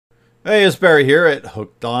Hey, it's Barry here at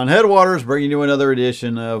Hooked on Headwaters, bringing you another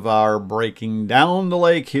edition of our breaking down the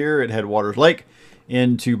lake here at Headwaters Lake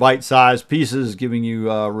into bite-sized pieces, giving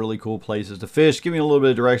you really cool places to fish, giving you a little bit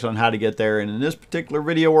of direction on how to get there. And in this particular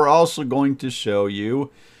video, we're also going to show you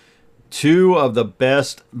two of the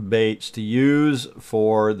best baits to use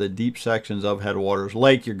for the deep sections of Headwaters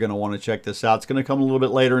Lake. You're going to want to check this out. It's going to come a little bit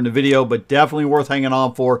later in the video, but definitely worth hanging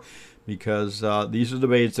on for, because these are the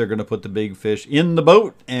baits that are going to put the big fish in the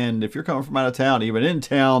boat. And if you're coming from out of town, even in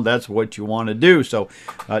town, that's what you want to do. So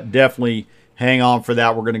definitely hang on for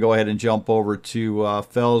that. We're going to go ahead and jump over to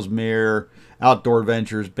Fellsmere Outdoor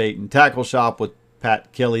Adventures Bait and Tackle Shop with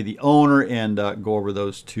Pat Kelly, the owner, and go over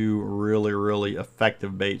those two really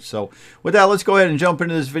effective baits. So with that, let's go ahead and jump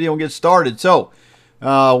into this video and get started. So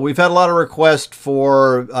we've had a lot of requests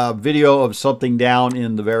for video of something down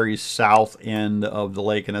in the very south end of the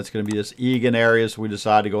lake, and that's going to be this Egan area. So we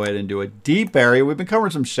decided to go ahead and do a deep area. We've been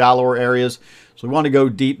covering some shallower areas, so we want to go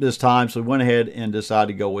deep this time. So we went ahead and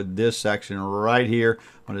decided to go with this section right here.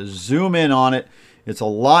 I'm going to zoom in on it. It's a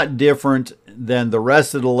lot different than the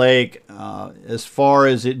rest of the lake as far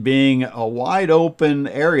as it being a wide open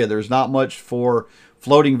area. There's not much for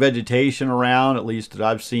floating vegetation around, at least that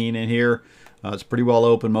I've seen in here. It's pretty well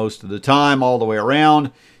open most of the time, all the way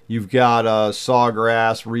around. You've got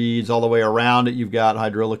sawgrass, reeds all the way around it. You've got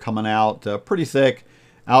hydrilla coming out pretty thick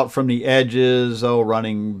out from the edges,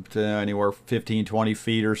 running to anywhere 15, 20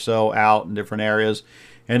 feet or so out in different areas.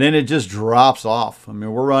 And then it just drops off. I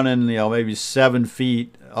mean, we're running, maybe 7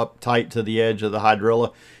 feet up tight to the edge of the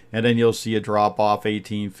hydrilla, and then you'll see a drop off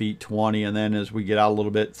 18 feet, 20, and then as we get out a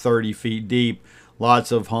little bit, 30 feet deep.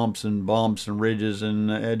 Lots of humps and bumps and ridges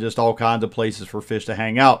and just all kinds of places for fish to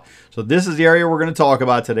hang out. So this is the area we're going to talk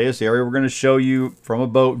about today. It's the area we're going to show you from a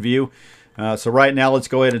boat view. So right now, let's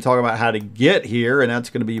go ahead and talk about how to get here, and that's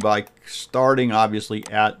going to be by starting, obviously,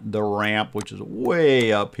 at the ramp, which is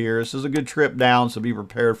way up here. This is a good trip down, so be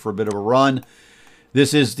prepared for a bit of a run.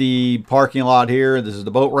 This is the parking lot here. This is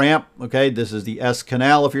the boat ramp. Okay, this is the S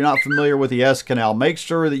Canal. If you're not familiar with the S Canal, make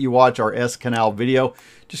sure that you watch our S Canal video.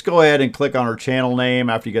 Just go ahead and click on our channel name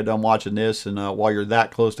after you get done watching this, and while you're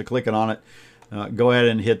that close to clicking on it, go ahead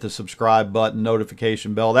and hit the subscribe button,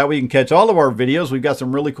 notification bell. That way you can catch all of our videos. We've got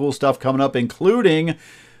some really cool stuff coming up, including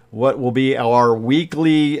what will be our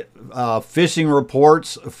weekly fishing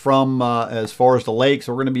reports from as far as the lake.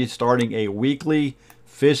 So we're going to be starting a weekly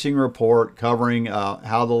fishing report covering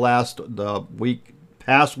how the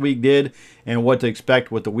past week did and what to expect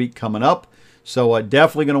with the week coming up. So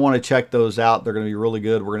definitely going to want to check those out. They're going to be really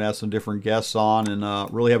good. We're going to have some different guests on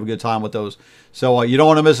and really have a good time with those. So you don't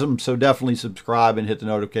want to miss them. So definitely subscribe and hit the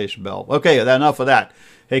notification bell. Okay, enough of that.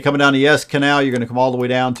 Hey, coming down the S Canal, you're going to come all the way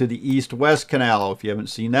down to the East-West Canal. If you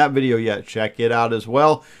haven't seen that video yet, check it out as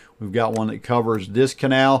well. We've got one that covers this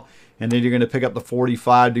canal. And then you're going to pick up the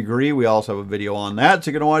 45 degree. We also have a video on that,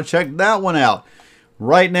 so you're going to want to check that one out.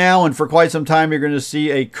 Right now, and for quite some time, you're going to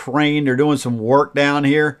see a crane. They're doing some work down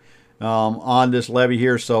here on this levee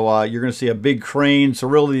here. So you're going to see a big crane. So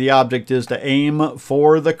really the object is to aim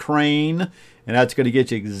for the crane, and that's going to get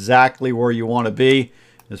you exactly where you want to be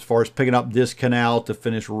as far as picking up this canal to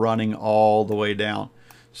finish running all the way down.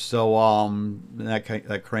 So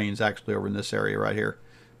that crane's actually over in this area right here.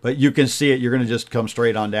 But you can see it. You're going to just come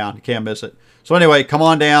straight on down. You can't miss it. So anyway, come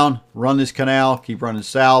on down, run this canal, keep running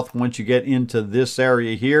south. Once you get into this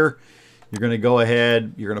area here, you're going to go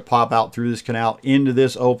ahead, you're going to pop out through this canal into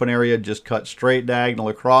this open area, just cut straight diagonal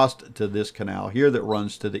across to this canal here that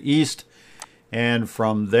runs to the east. And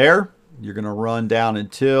from there, you're going to run down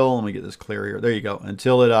until, let me get this clear here. There you go.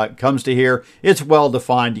 Until it comes to here. It's well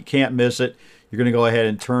defined. You can't miss it. You're going to go ahead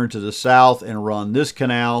and turn to the south and run this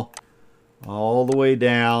canal all the way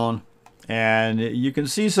down, and you can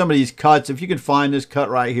see some of these cuts. If you can find this cut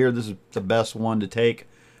right here, this is the best one to take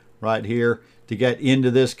right here to get into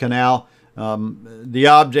this canal. The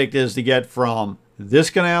object is to get from this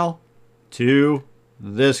canal to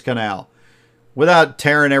this canal without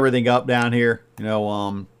tearing everything up down here.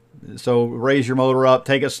 So raise your motor up,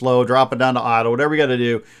 take it slow, drop it down to idle, whatever you got to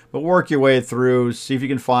do, but work your way through. See if you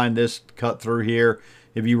can find this cut through here.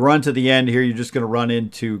 If you run to the end here, you're just going to run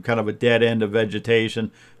into kind of a dead end of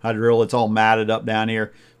vegetation. Hydrilla, it's all matted up down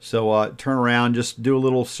here. So turn around, just do a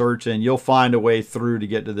little search, and you'll find a way through to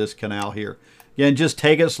get to this canal here. Again, just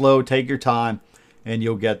take it slow, take your time, and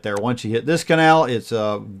you'll get there. Once you hit this canal, it's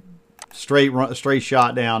a straight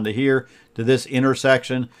shot down to here, to this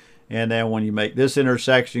intersection. And then when you make this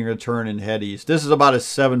intersection, you're going to turn and head east. This is about a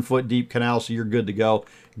 7-foot deep canal, so you're good to go,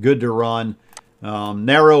 good to run.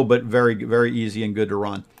 Narrow, but very easy and good to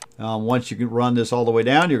run. Once you can run this all the way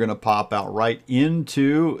down, you're going to pop out right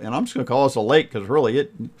into, and I'm just going to call this a lake because really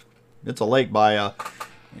it's a lake by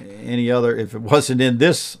any other. If it wasn't in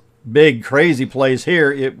this big crazy place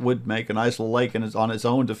here, it would make a nice little lake and it's on its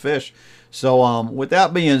own to fish. So with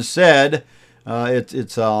that being said,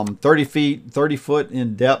 it's 30 foot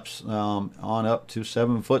in depths, on up to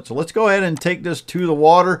 7 foot. So let's go ahead and take this to the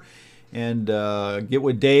water and get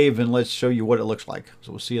with Dave and let's show you what it looks like.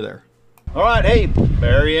 So we'll see you there. All right, hey,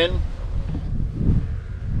 Marion.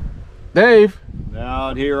 Dave.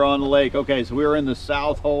 Out here on the lake. Okay, so we're in the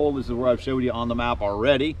south hole. This is where I've showed you on the map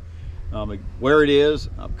already. Where it is,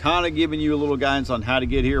 I'm kind of giving you a little guidance on how to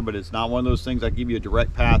get here, but it's not one of those things I give you a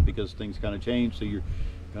direct path because things kind of change. So you're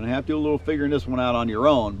going to have to do a little figuring this one out on your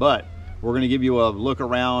own. But we're going to give you a look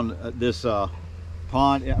around this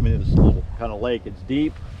pond. I mean, this little kind of lake. It's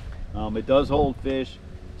deep. It does hold fish.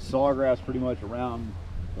 Sawgrass pretty much around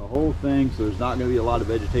the whole thing, so there's not going to be a lot of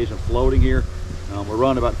vegetation floating here. We're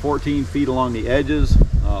running about 14 feet along the edges.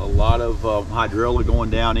 A lot of hydrilla going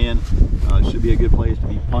down in. Should be a good place to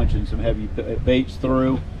be punching some heavy baits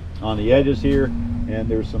through on the edges here. And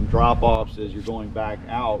there's some drop-offs as you're going back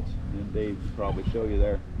out, and Dave will probably show you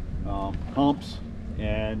there. Humps,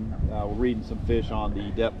 and we're reading some fish on the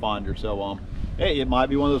depth finder. So hey, it might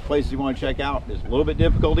be one of those places you want to check out. It's a little bit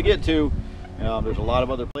difficult to get to. There's a lot of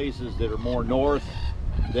other places that are more north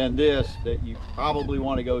than this that you probably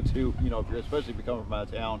want to go to, you know, if you're, especially if you're coming from out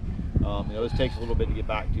of town. You know, this takes a little bit to get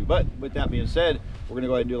back to. But with that being said, we're going to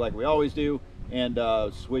go ahead and do like we always do and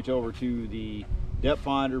switch over to the depth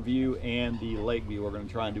finder view and the lake view. We're going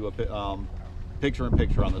to try and do a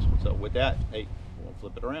picture-in-picture on this one. So with that, hey, we'll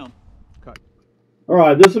flip it around. Cut. All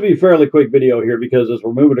right, this will be a fairly quick video here because as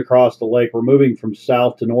we're moving across the lake, we're moving from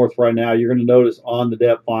south to north right now. You're going to notice on the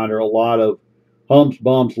depth finder a lot of humps,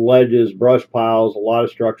 bumps, ledges, brush piles, a lot of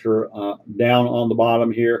structure down on the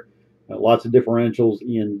bottom here. Lots of differentials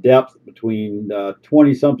in depth between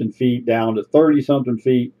 20-something feet down to 30-something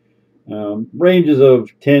feet. Ranges of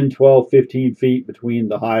 10, 12, 15 feet between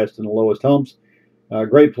the highest and the lowest humps.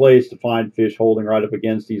 Great place to find fish holding right up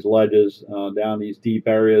against these ledges down these deep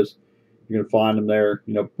areas. You're going to find them there,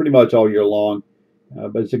 you know, pretty much all year long.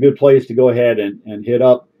 But it's a good place to go ahead and hit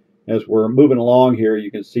up. As we're moving along here,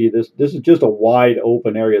 you can see this is just a wide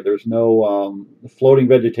open area. There's no floating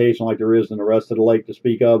vegetation like there is in the rest of the lake to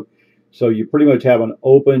speak of. So you pretty much have an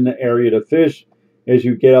open area to fish. As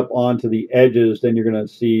you get up onto the edges, then you're going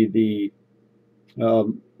to see the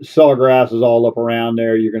sawgrass is all up around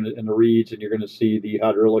there. You're going to, in the reeds, and you're going to see the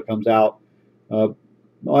hydrilla comes out. I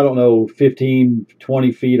don't know, 15,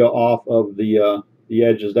 20 feet off of the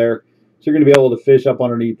edges there. So you're going to be able to fish up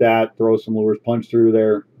underneath that, throw some lures, punch through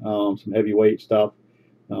there, some heavyweight stuff,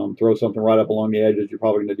 throw something right up along the edges. You're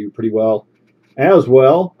probably going to do pretty well as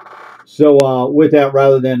well. So with that,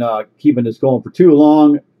 rather than keeping this going for too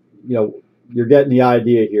long, you know, you're getting the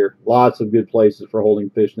idea here. Lots of good places for holding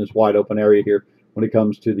fish in this wide open area here when it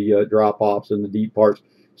comes to the drop-offs and the deep parts.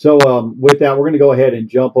 So with that, we're going to go ahead and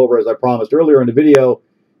jump over, as I promised earlier in the video,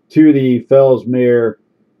 to the Fellsmere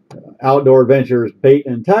Outdoor Adventures Bait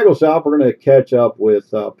and Tackle Shop. We're going to catch up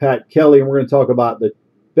with Pat Kelly, and we're going to talk about the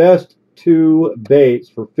best 2 baits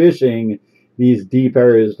for fishing these deep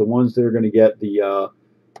areas, the ones that are going to get the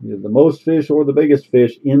most fish or the biggest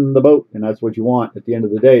fish in the boat, and that's what you want at the end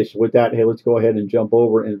of the day. So with that, hey, let's go ahead and jump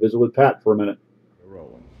over and visit with Pat for a minute.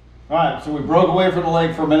 Rolling. All right, so we broke away from the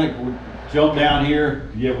lake for a minute. We jumped down here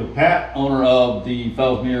to get with Pat, owner of the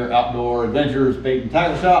Fellsmere Outdoor Adventures Bait and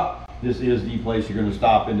Tackle Shop. This is the place you're going to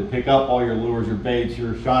stop in to pick up all your lures, your baits,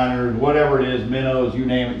 your shiners, whatever it is, minnows, you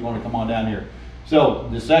name it, you want to come on down here. So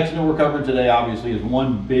the section that we're covering today obviously is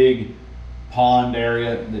one big pond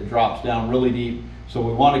area that drops down really deep. So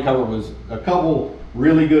what we want to cover was a couple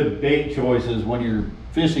really good bait choices when you're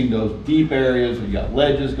fishing those deep areas where you got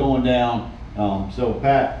ledges going down. So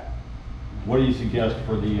Pat, what do you suggest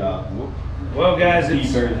for the well, guys,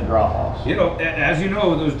 deep areas and drop-offs? You know, as you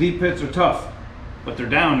know, those deep pits are tough, but they're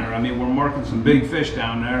down there. I mean, we're marking some big fish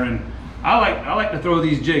down there, and I like to throw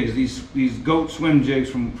these jigs, these goat swim jigs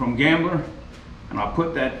from Gambler, and I'll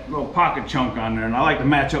put that little pocket chunk on there, and I like to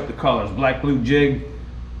match up the colors: black blue jig,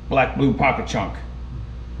 black blue pocket chunk.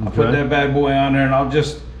 I'll put that bad boy on there, and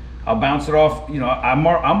I'll bounce it off. You know, I'm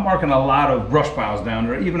marking a lot of brush piles down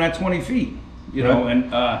there, even at 20 feet. You know,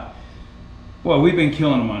 and well, we've been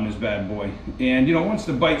killing them on this bad boy. And you know, once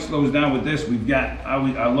the bite slows down with this, we've got.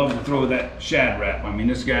 I love to throw that shad rat. I mean,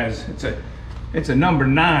 this guy's it's a number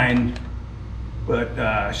 9,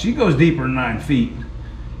 but she goes deeper than 9 feet,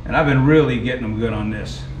 and I've been really getting them good on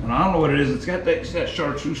this. And I don't know what it is. It's got that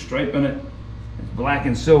chartreuse stripe in it. It's black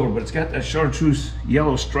and silver, but it's got that chartreuse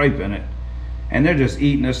yellow stripe in it. and they're just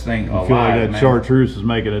eating this thing alive. I feel like that man. chartreuse is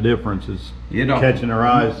making a difference. It's catching their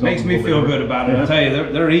eyes. Makes me feel good about it. I tell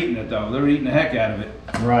you, they're eating it though. They're eating the heck out of it.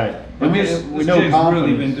 Right. But this jig's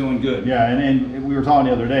really been doing good. Yeah, and we were talking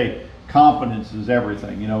the other day, confidence is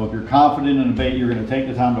everything. You know, if you're confident in a bait, you're going to take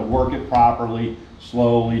the time to work it properly,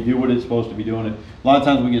 slowly, do what it's supposed to be doing. It. A lot of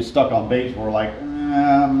times we get stuck on baits where we're like,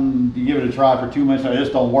 you give it a try for 2 minutes, it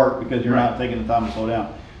just don't work because you're not taking the time to slow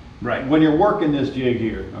down. Right. When you're working this jig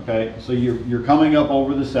here, okay, so you're coming up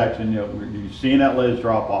over the section, you're seeing that ledge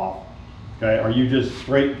drop off. Okay, are you just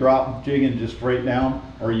straight drop jigging, just straight down,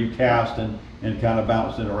 or are you casting and kind of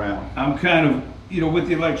bouncing around? I'm kind of, you know, with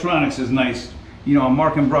the electronics is nice. You know, I'm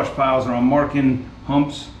marking brush piles or I'm marking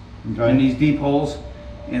humps in these deep holes,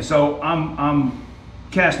 and so I'm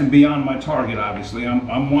casting beyond my target. Obviously,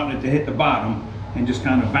 I'm wanting it to hit the bottom and just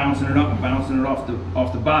kind of bouncing it up and bouncing it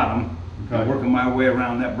off the bottom, and working my way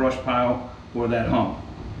around that brush pile or that hump.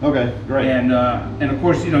 Okay, great. And of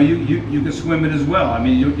course, you know, you can swim it as well. I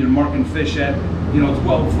mean, you're marking fish at, you know,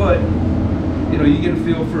 12 foot. You know, you get a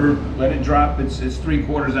feel for, let it drop, it's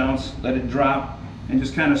 3/4 ounce, let it drop, and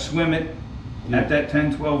just kind of swim it at that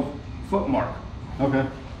 10, 12 foot mark. Okay.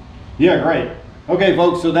 Yeah, great. Okay,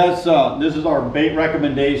 folks, so that's this is our bait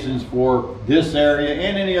recommendations for this area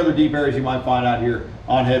and any other deep areas you might find out here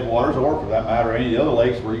on Headwaters, or for that matter, any of the other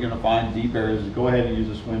lakes where you're going to find deep areas. Go ahead and use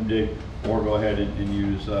a swim jig, or go ahead and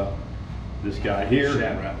use this guy here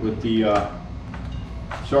with the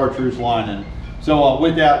chartreuse line in it. So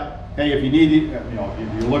with that, hey, if you need it, you know,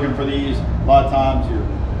 if you're looking for these, a lot of times your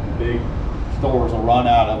big stores will run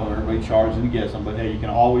out of them. Everybody charges to get some, but hey, you can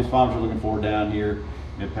always find what you're looking for down here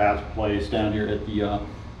at Pat's Place, down here at the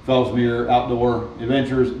Fellsmere Outdoor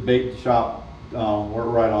Adventures Bait Shop. We're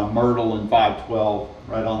right on Myrtle and 512,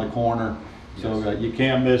 right on the corner. So you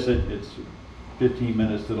can't miss it. It's 15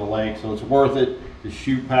 minutes to the lake, so it's worth it to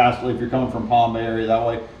shoot past it if you're coming from Palm Bay area that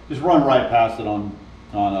way. Just run right past it on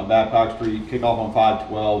Backpack Street, kick off on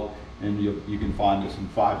 512, and you can find this in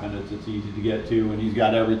 5 minutes. It's easy to get to, and he's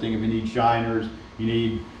got everything. If you need shiners, you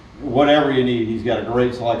need whatever you need, he's got a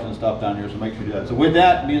great selection of stuff down here, so make sure you do that. So with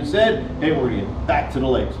that being said, hey, we're gonna get back to the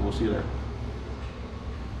lake, so we'll see you there.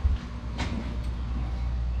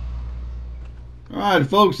 All right,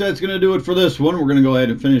 folks, that's going to do it for this one. We're going to go ahead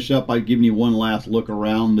and finish up by giving you one last look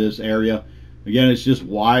around this area. Again, it's just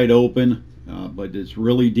wide open, but it's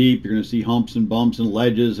really deep. You're going to see humps and bumps and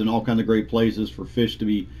ledges and all kinds of great places for fish to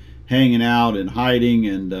be hanging out and hiding,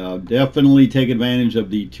 and definitely take advantage of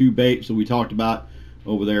the 2 baits that we talked about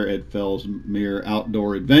over there at Fellsmere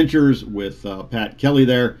Outdoor Adventures with Pat Kelly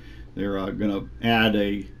there. They're going to add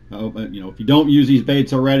a, you know, if you don't use these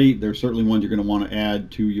baits already, they're certainly ones you're going to want to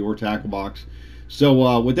add to your tackle box.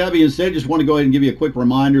 So with that being said, just want to go ahead and give you a quick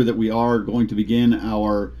reminder that we are going to begin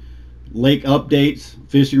our lake updates,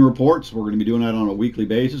 fishing reports. We're going to be doing that on a weekly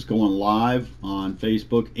basis, going live on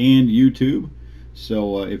Facebook and YouTube.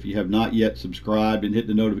 So if you have not yet subscribed and hit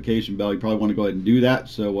the notification bell, you probably want to go ahead and do that,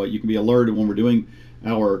 so you can be alerted when we're doing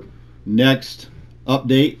our next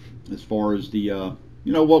update as far as the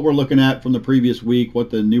you know, what we're looking at from the previous week, what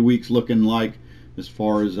the new week's looking like as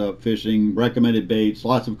far as fishing, recommended baits,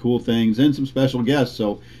 lots of cool things, and some special guests.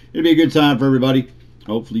 So it'll be a good time for everybody.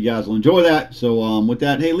 Hopefully you guys will enjoy that. So with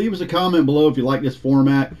that, hey, leave us a comment below if you like this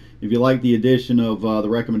format, if you like the addition of the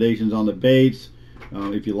recommendations on the baits,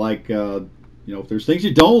 if you like, you know, if there's things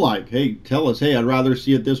you don't like, hey, tell us, hey, I'd rather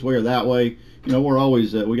see it this way or that way. You know, we're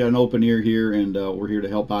always, we got an open ear here, and we're here to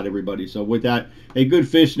help out everybody. So with that, hey, good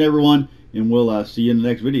fishing, everyone, and we'll see you in the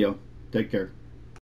next video. Take care.